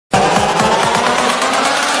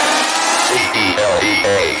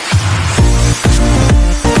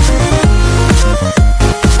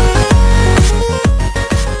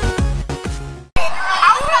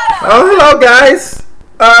Hello guys.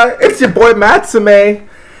 It's your boy Matsume,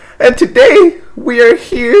 and today we are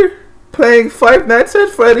here playing Five Nights at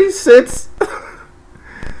Freddy's 6.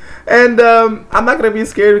 And I'm not gonna be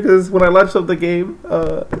scared because when I launched up the game,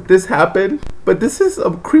 this happened. But this is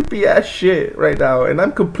some creepy ass shit right now, and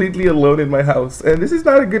I'm completely alone in my house, and this is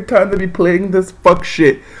not a good time to be playing this fuck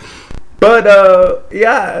shit. But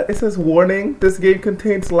yeah, it says warning. This game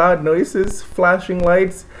contains loud noises, flashing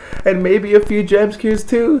lights, and maybe a few jump scares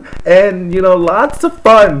too. And you know, lots of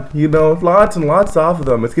fun. You know, lots and lots of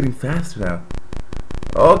them. It's getting faster now.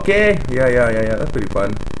 Okay, yeah. That's pretty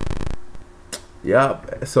fun.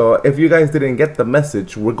 Yep. So if you guys didn't get the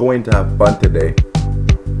message, we're going to have fun today.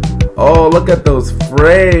 Oh, look at those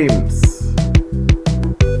frames.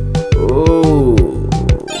 Ooh,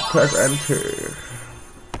 press enter.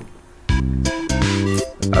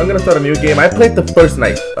 I'm gonna start a new game. I played the first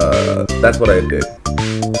night. That's what I did.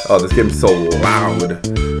 Oh, this game's so loud.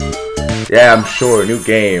 Yeah, I'm sure. New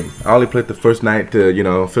game. I only played the first night to, you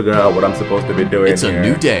know, figure out what I'm supposed to be doing. It's a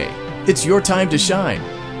new day. It's your time to shine.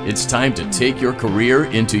 It's time to take your career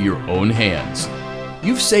into your own hands.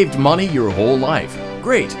 You've saved money your whole life.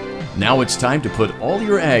 Great. Now it's time to put all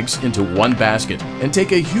your eggs into one basket and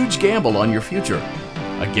take a huge gamble on your future.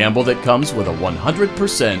 A gamble that comes with a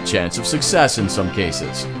 100% chance of success in some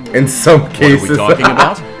cases. In some cases. What are we talking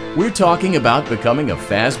about? We're talking about becoming a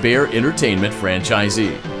Fazbear Entertainment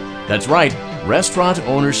franchisee. That's right, restaurant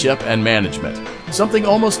ownership and management. Something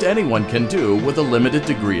almost anyone can do with a limited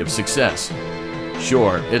degree of success.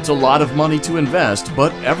 Sure, it's a lot of money to invest,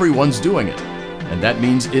 but everyone's doing it. And that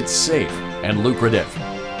means it's safe and lucrative.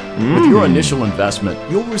 With your initial investment,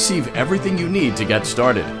 you'll receive everything you need to get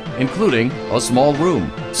started, including a small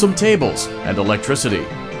room, some tables, and electricity.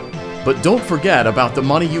 But don't forget about the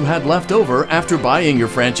money you had left over after buying your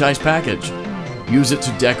franchise package. Use it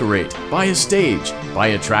to decorate, buy a stage, buy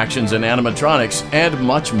attractions and animatronics, and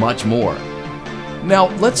much, much more. Now,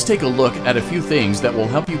 let's take a look at a few things that will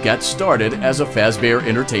help you get started as a Fazbear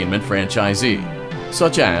Entertainment franchisee,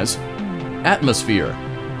 such as atmosphere.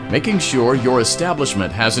 Making sure your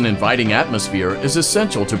establishment has an inviting atmosphere is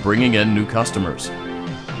essential to bringing in new customers.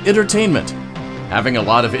 Entertainment. Having a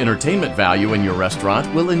lot of entertainment value in your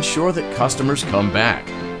restaurant will ensure that customers come back.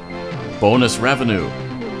 Bonus revenue.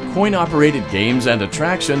 Coin-operated games and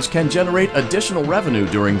attractions can generate additional revenue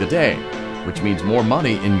during the day, which means more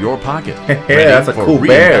money in your pocket. Yeah, that's a cool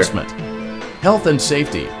reinvestment. Health and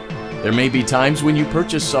safety. There may be times when you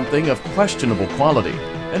purchase something of questionable quality,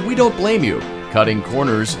 and we don't blame you. Cutting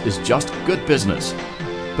corners is just good business.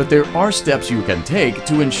 But there are steps you can take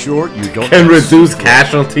to ensure you don't reduce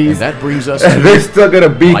casualties. And that brings us to there's still gonna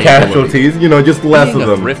be casualties, you know, just less of them.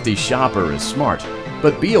 Being a thrifty shopper is smart,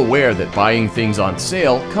 but be aware that buying things on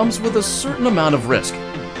sale comes with a certain amount of risk.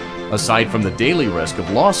 Aside from the daily risk of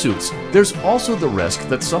lawsuits, there's also the risk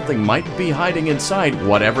that something might be hiding inside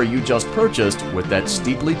whatever you just purchased with that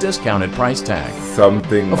steeply discounted price tag.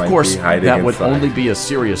 Something of might course, be hiding that would inside. only be a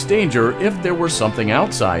serious danger if there were something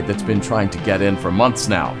outside that's been trying to get in for months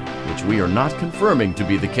now, which we are not confirming to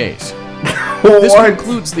be the case. This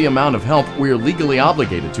includes the amount of help we're legally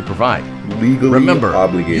obligated to provide. Remember,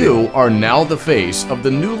 obligated. You are now the face of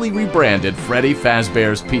the newly rebranded Freddy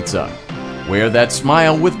Fazbear's Pizza. Wear that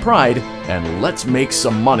smile with pride, and let's make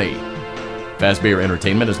some money. Fazbear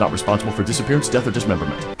Entertainment is not responsible for disappearance, death, or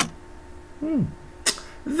dismemberment.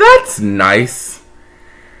 That's nice.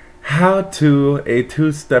 How to a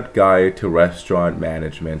two-step guide to restaurant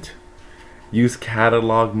management. Use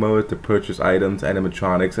catalog mode to purchase items,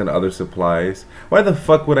 animatronics, and other supplies. Why the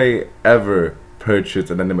fuck would I ever purchase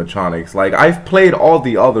an animatronics? Like, I've played all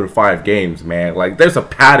the other 5 games, man. Like, there's a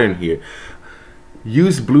pattern here.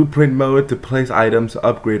 Use blueprint mode to place items,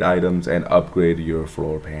 upgrade items, and upgrade your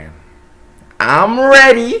floor plan. I'm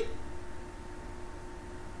ready.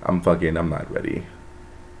 I'm not ready.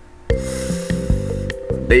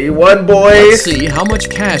 Day 1, boys. Let's see how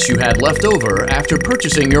much cash you had left over after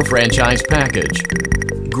purchasing your franchise package.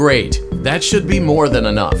 Great, that should be more than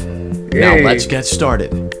enough. Now let's get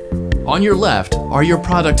started. On your left are your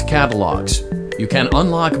product catalogs. You can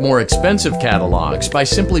unlock more expensive catalogs by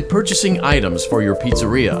simply purchasing items for your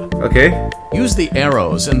pizzeria. Okay. Use the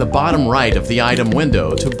arrows in the bottom right of the item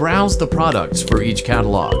window to browse the products for each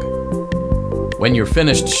catalog. When you're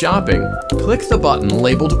finished shopping, click the button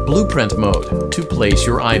labeled Blueprint Mode to place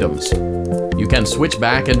your items. You can switch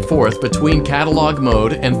back and forth between Catalog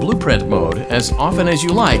Mode and Blueprint Mode as often as you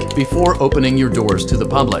like before opening your doors to the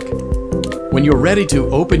public. When you're ready to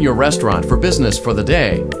open your restaurant for business for the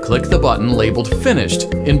day, click the button labeled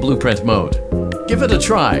Finished in Blueprint Mode. Give it a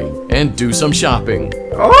try and do some shopping.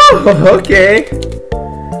 Oh, okay.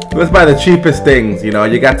 Let's buy the cheapest things, you know.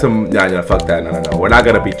 You got some... Nah, fuck that. No. We're not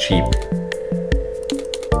gonna be cheap.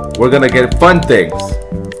 We're gonna get fun things.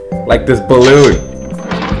 Like this balloon.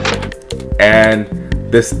 And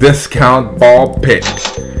this discount ball pit.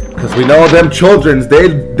 Because we know them childrens,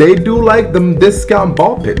 they do like them discount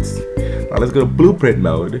ball pits. Now let's go to blueprint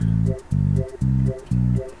mode.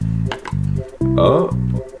 Oh.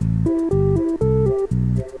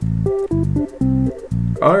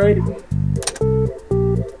 Alright.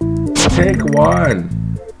 Take one.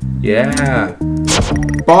 Yeah.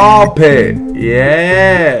 Ball pit.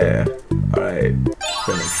 Yeah. Alright.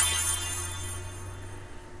 Finished.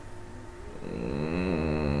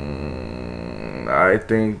 I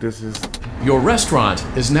think this is... Your restaurant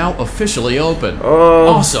is now officially open. Oh.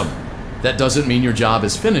 Awesome. That doesn't mean your job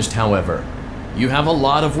is finished, however. You have a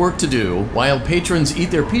lot of work to do while patrons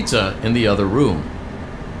eat their pizza in the other room.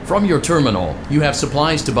 From your terminal, you have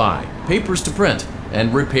supplies to buy, papers to print,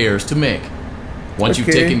 and repairs to make. Once you've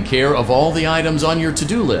taken care of all the items on your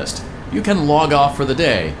to-do list, you can log off for the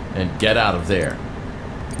day and get out of there.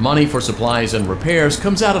 Money for supplies and repairs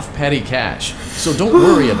comes out of petty cash, so don't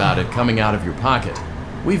worry about it coming out of your pocket.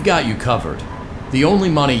 We've got you covered. The only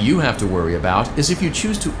money you have to worry about is if you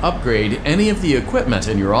choose to upgrade any of the equipment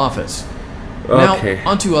in your office. Okay. Now,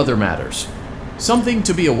 onto other matters. Something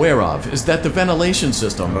to be aware of is that the ventilation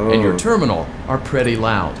system and your terminal are pretty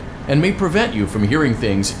loud and may prevent you from hearing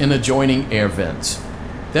things in adjoining air vents.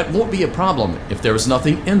 That won't be a problem if there is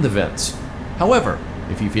nothing in the vents. However,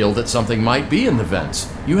 if you feel that something might be in the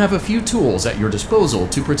vents, you have a few tools at your disposal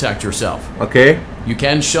to protect yourself. Okay. You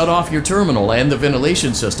can shut off your terminal and the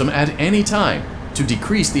ventilation system at any time to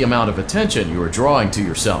decrease the amount of attention you are drawing to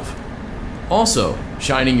yourself. Also,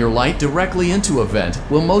 shining your light directly into a vent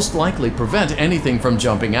will most likely prevent anything from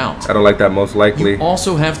jumping out. I don't like that most likely. You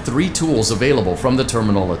also have 3 tools available from the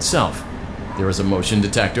terminal itself. There is a motion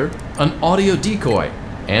detector, an audio decoy,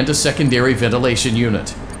 and a secondary ventilation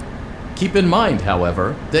unit. Keep in mind,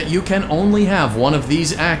 however, that you can only have one of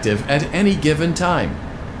these active at any given time.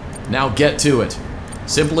 Now get to it.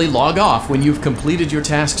 Simply log off when you've completed your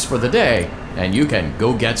tasks for the day, and you can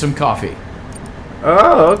go get some coffee.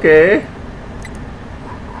 Oh, okay.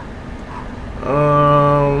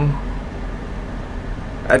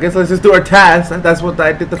 I guess let's just do our task. That's what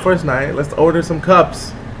I did the first night. Let's order some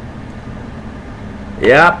cups.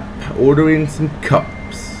 Yep, ordering some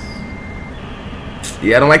cups.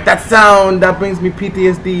 Yeah, I don't like that sound. That brings me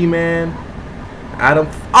PTSD, man. I don't...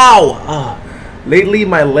 Lately,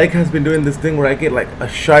 my leg has been doing this thing where I get like a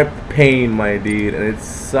sharp pain, my dude, and it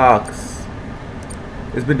sucks.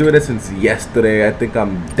 It's been doing it since yesterday. I think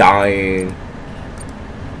I'm dying.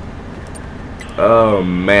 Oh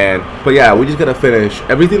man, but yeah, we just gotta finish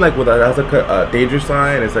everything. Like with that's like a danger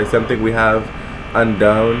sign. It's like something we have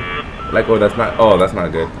undone. Like, oh, that's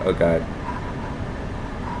not good. Oh god.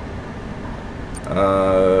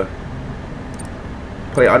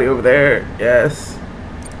 Play audio over there. Yes.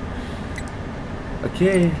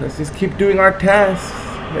 Okay, let's just keep doing our tasks.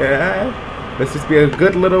 Yeah. Let's just be a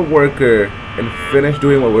good little worker and finish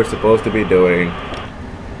doing what we're supposed to be doing.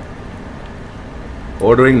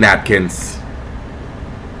 Ordering napkins.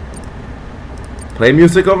 Play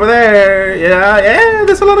music over there. Yeah,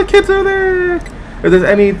 there's a lot of kids over there. If there's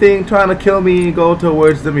anything trying to kill me, go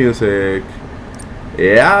towards the music.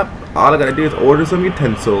 Yep. All I gotta do is order some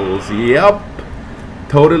utensils. Yep.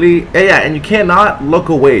 Totally. Yeah, and you cannot look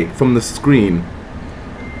away from the screen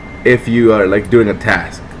if you are like doing a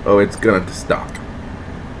task. Oh, it's gonna stop.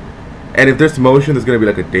 And if there's motion, there's gonna be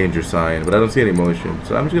like a danger sign, but I don't see any motion.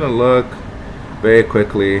 So I'm just gonna look very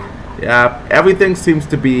quickly. Yeah, everything seems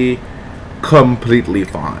to be completely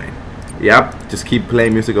fine. Yep, just keep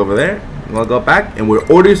playing music over there. We'll go back and we'll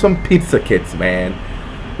order some pizza kits, man.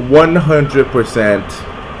 100%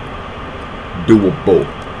 doable.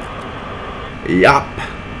 Yup.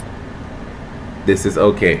 This is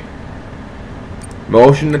okay.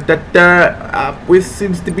 Motion, which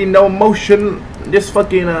seems to be no motion. Just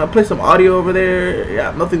fucking play some audio over there.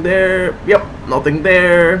 Yeah, nothing there. Yep, nothing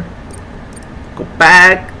there. Go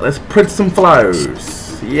back. Let's print some flyers.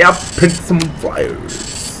 Yep, print some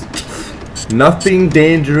flyers. Nothing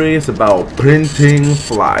dangerous about printing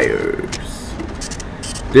flyers.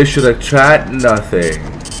 This should attract nothing.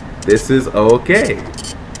 This is okay.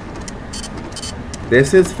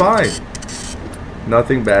 This is fine.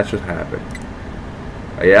 Nothing bad should happen.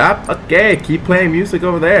 Yep, okay, keep playing music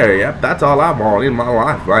over there. Yep, that's all I want in my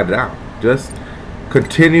life right now. Just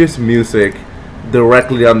continuous music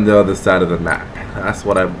directly on the other side of the map. That's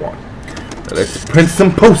what I want. Let's print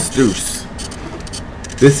some posters.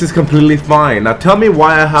 This is completely fine. Now tell me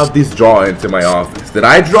why I have these drawings in my office. Did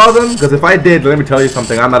I draw them? Because if I did, let me tell you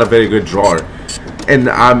something. I'm not a very good drawer. And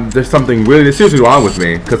there's something really seriously wrong with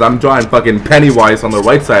me. Because I'm drawing fucking Pennywise on the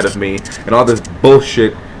right side of me. And all this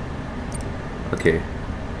bullshit. Okay.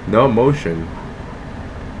 No motion.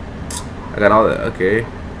 I got all that. Okay.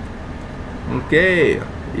 Okay.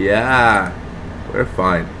 Yeah. We're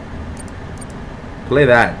fine. Play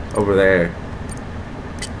that over there.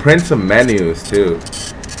 Print some menus too.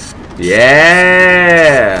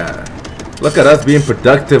 Yeah. Look at us being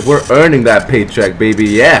productive. We're earning that paycheck, baby.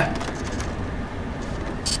 Yeah.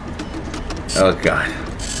 Oh god.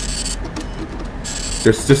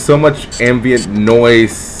 There's just so much ambient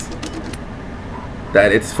noise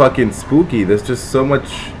that it's fucking spooky. There's just so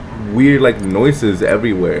much weird like noises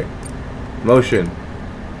everywhere. Motion.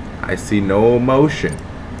 I see no motion.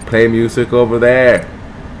 Play music over there.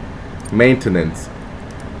 Maintenance.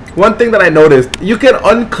 One thing that I noticed, you can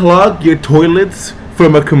unclog your toilets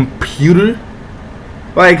from a computer.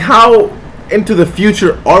 Like, how into the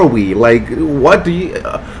future are we? Like, what do you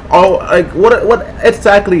what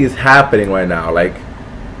exactly is happening right now? Like,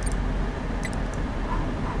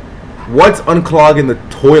 what's unclogging the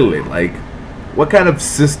toilet? Like, what kind of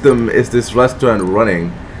system is this restaurant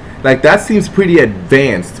running? Like, that seems pretty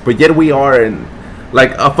advanced, but yet we are in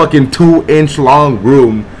like a fucking 2-inch long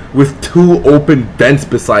room with 2 open vents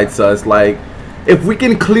besides us. Like, if we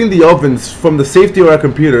can clean the ovens from the safety of our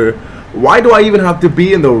computer, why do I even have to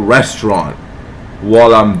be in the restaurant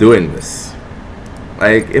while I'm doing this?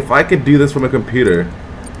 Like, if I could do this from a computer,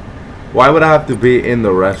 why would I have to be in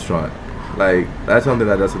the restaurant? Like, that's something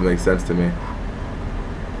that doesn't make sense to me.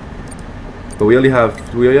 But we only have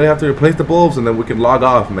to replace the bulbs and then we can log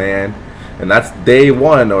off, man. And that's day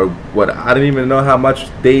 1 or what? I don't even know how much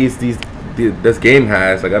days this game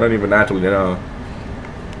has. Like, I don't even actually know.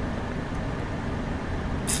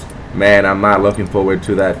 Man, I'm not looking forward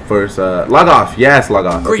to that first log off. Yes, log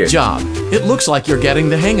off. Great Okay. job. It looks like you're getting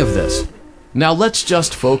the hang of this. Now let's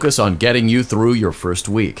just focus on getting you through your first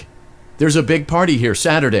week. There's a big party here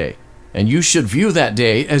Saturday, and you should view that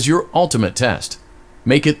day as your ultimate test.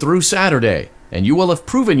 Make it through Saturday, and you will have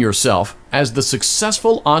proven yourself as the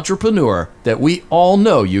successful entrepreneur that we all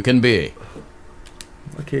know you can be.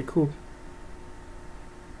 Okay, cool.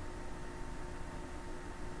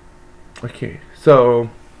 Okay, so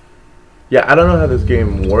yeah, I don't know how this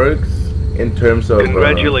game works in terms of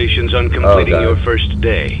Congratulations on completing your first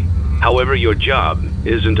day. However, your job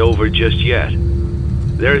isn't over just yet.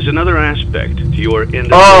 There is another aspect to your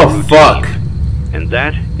end of routine, fuck. and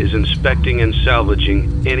that is inspecting and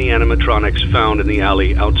salvaging any animatronics found in the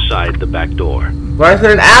alley outside the back door. Why is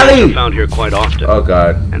there an alley? They're found here quite often. Oh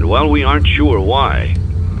god. And while we aren't sure why,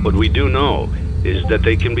 what we do know is that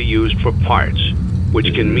they can be used for parts,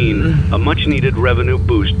 which can mean a much-needed revenue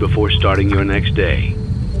boost before starting your next day.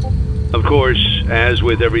 Of course, as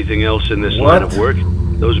with everything else in this line of work,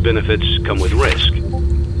 those benefits come with risk.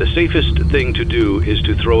 The safest thing to do is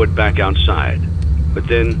to throw it back outside, but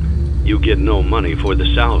then you get no money for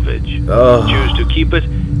the salvage. Choose to keep it,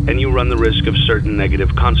 and you run the risk of certain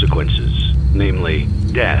negative consequences, namely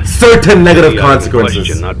death. Certain negative consequences.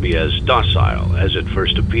 The question not be as docile as it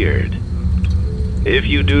first appeared. If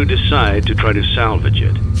you do decide to try to salvage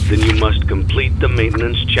it, then you must complete the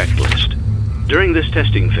maintenance checklist. During this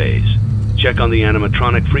testing phase, check on the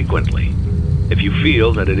animatronic frequently. If you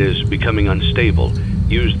feel that it is becoming unstable,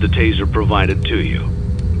 use the taser provided to you.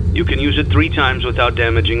 You can use it 3 times without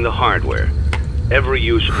damaging the hardware. Every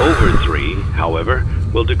use over 3, however,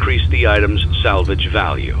 will decrease the item's salvage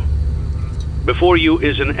value. Before you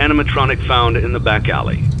is an animatronic found in the back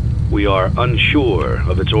alley. We are unsure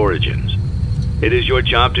of its origins. It is your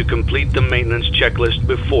job to complete the maintenance checklist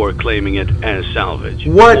before claiming it as salvage.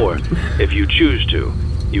 What? Or, if you choose to,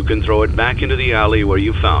 you can throw it back into the alley where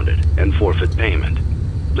you found it and forfeit payment.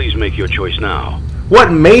 Please make your choice now.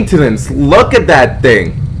 What maintenance? Look at that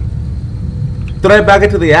thing. Throw it back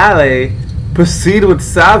into the alley. Proceed with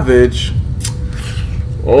salvage.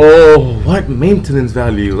 Oh, what maintenance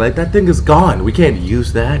value? Like, that thing is gone. We can't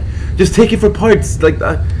use that. Just take it for parts. Like,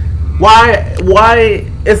 why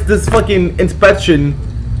is this fucking inspection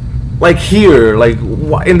like here? Like,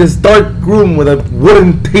 in this dark room with a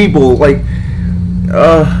wooden table? Like,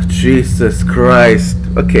 oh, Jesus Christ.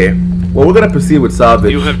 Okay. Well, we're gonna proceed with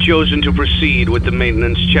salvage. You have chosen to proceed with the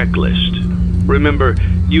maintenance checklist. Remember,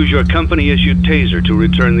 use your company-issued taser to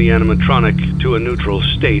return the animatronic to a neutral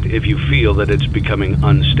state if you feel that it's becoming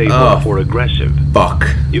unstable or aggressive. Fuck.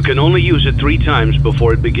 You can only use it 3 times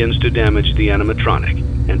before it begins to damage the animatronic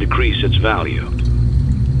and decrease its value.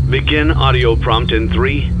 Begin audio prompt in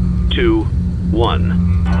 3, 2, 1.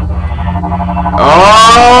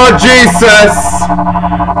 Oh, Jesus!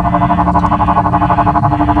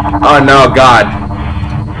 Oh, no, God.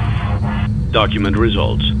 Document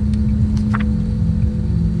results.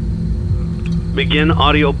 Begin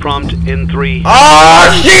audio prompt in 3.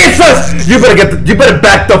 Oh, Jesus! You better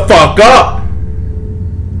back the fuck up!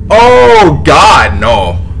 Oh, God,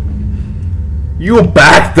 no. You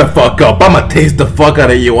back the fuck up. I'ma taste the fuck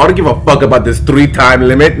out of you. I don't give a fuck about this 3-time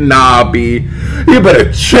limit. Nah, B. You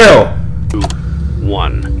better chill. 2,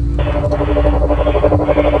 1.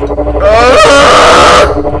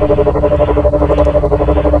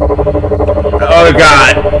 Oh,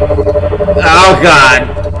 God. Oh, God.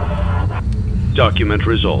 Document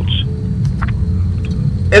results.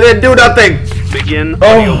 It didn't do nothing. Begin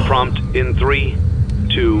audio prompt in 3,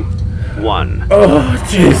 2, 1. Oh,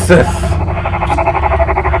 Jesus.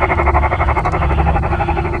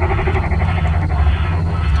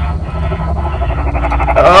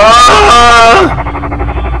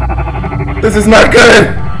 This is not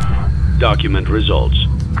good. Document results.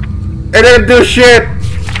 It didn't do shit.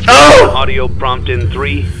 Oh. Audio prompt in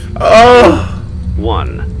 3, 1.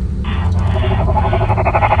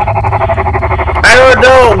 I don't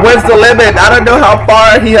know. Where's the limit? I don't know how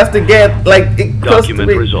far he has to get. Like, close to Document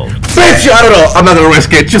me. results. Bitch, I don't know. I'm not gonna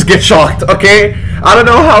risk it. Just get shocked, okay? I don't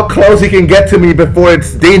know how close he can get to me before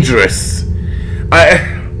it's dangerous.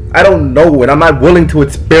 I don't know, and I'm not willing to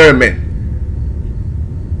experiment.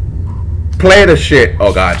 Play the shit.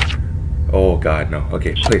 Oh, God. Oh, God, no.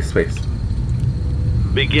 Okay, please, space.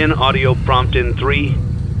 Begin audio prompt in 3,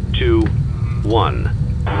 2, 1.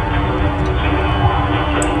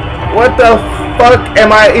 What the fuck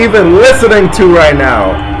am I even listening to right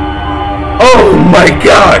now? Oh my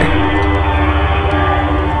God!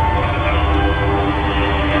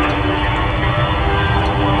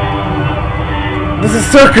 This is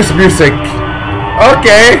circus music.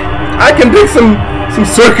 Okay, I can dig some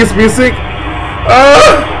circus music.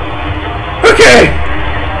 Okay.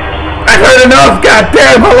 I've heard enough. God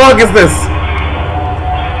damn, how long is this?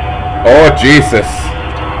 Oh Jesus.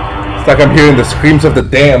 It's like I'm hearing the screams of the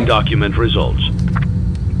damned. Document results.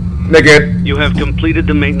 Nigga. You have completed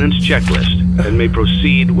the maintenance checklist and may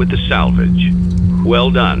proceed with the salvage. Well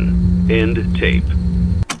done. End tape.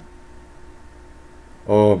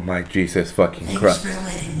 Oh my Jesus fucking Christ. Thanks for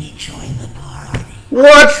letting me join the party.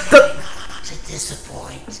 What the? To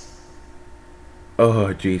disappoint.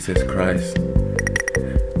 Oh Jesus Christ.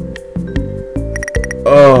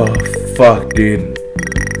 Oh fuck, dude.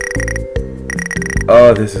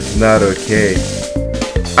 Oh, this is not okay.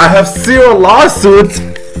 I have 0 lawsuits.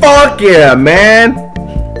 Fuck yeah, man.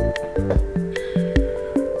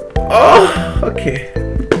 Oh, okay.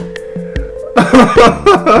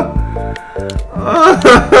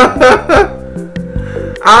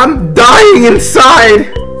 I'm dying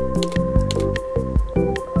inside.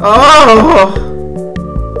 Oh.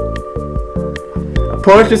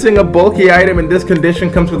 Purchasing a bulky item in this condition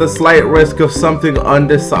comes with a slight risk of something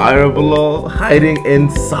undesirable hiding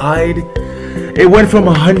inside. It went from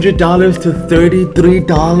 $100 to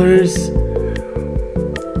 $33.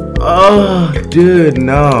 Oh, dude,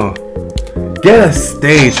 no. Get a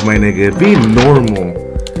stage, my nigga. Be normal.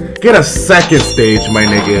 Get a second stage, my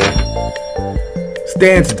nigga.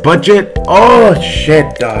 Stance budget. Oh,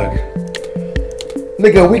 shit, dog.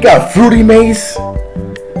 Nigga, we got Fruity Maze.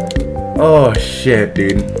 Oh shit,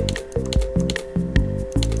 dude.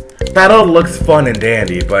 That all looks fun and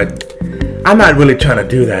dandy, but I'm not really trying to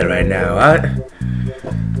do that right now.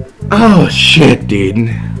 Oh shit,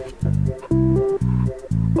 dude.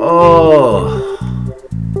 Oh.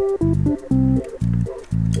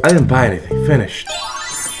 I didn't buy anything. Finished.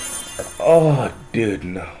 Oh, dude,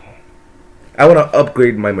 no. I want to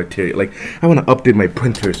upgrade my material. Like, I want to update my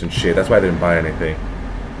printers and shit. That's why I didn't buy anything.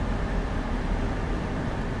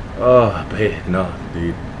 Oh, babe, no,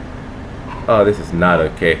 dude. Oh, this is not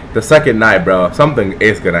okay. The second night, bro. Something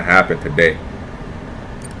is gonna happen today.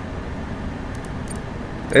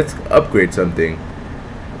 Let's upgrade something.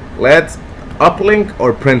 Let's uplink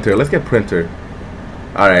or printer. Let's get printer.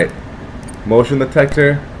 Alright. Motion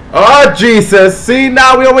detector. Oh, Jesus. See,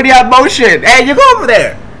 now we already have motion. Hey, you go over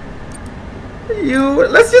there.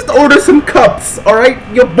 Let's just order some cups. Alright?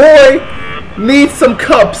 Your boy needs some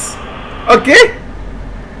cups. Okay?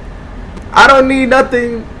 I don't need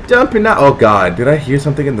nothing jumping out. Oh God, did I hear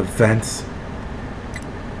something in the fence?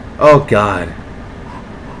 Oh God.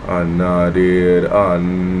 Oh no, dude. Oh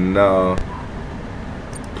no.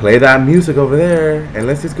 Play that music over there and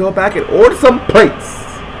let's just go back and order some plates.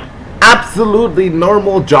 Absolutely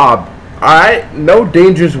normal job. Alright? No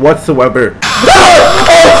dangers whatsoever. No!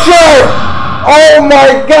 Oh shit! Oh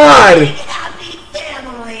my God! Happy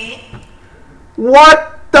family.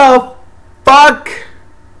 What the fuck?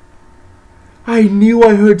 I knew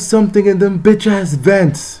I heard something in them bitch ass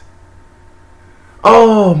vents.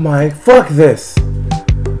 Oh my, fuck this.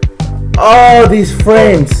 Oh, these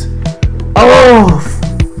frames. Oh,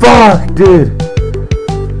 fuck, dude.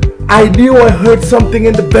 I knew I heard something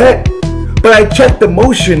in the vent, but I checked the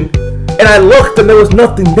motion and I looked and there was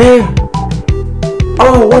nothing there.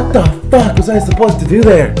 Oh, what the fuck was I supposed to do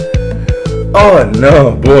there? Oh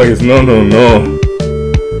no, boys, no.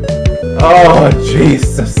 Oh,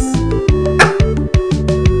 Jesus.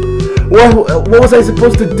 What was I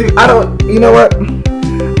supposed to do? I don't, you know what?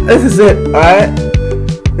 This is it, alright?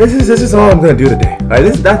 This is all I'm gonna do today. Alright,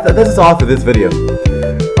 this is all for this video.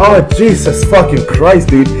 Oh, Jesus fucking Christ,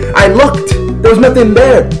 dude. I looked, there was nothing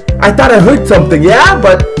there. I thought I heard something, yeah,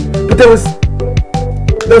 but there was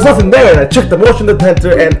nothing there, and I checked the motion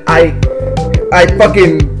detector and I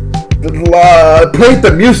fucking played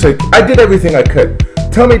the music. I did everything I could.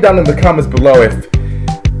 Tell me down in the comments below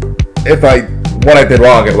what I did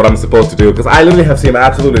wrong and what I'm supposed to do, because I literally have seen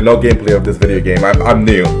absolutely no gameplay of this video game. I'm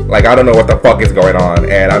new. Like, I don't know what the fuck is going on,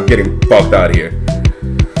 and I'm getting fucked out here.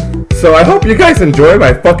 So I hope you guys enjoy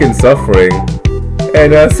my fucking suffering,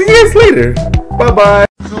 and see you guys later. Bye bye.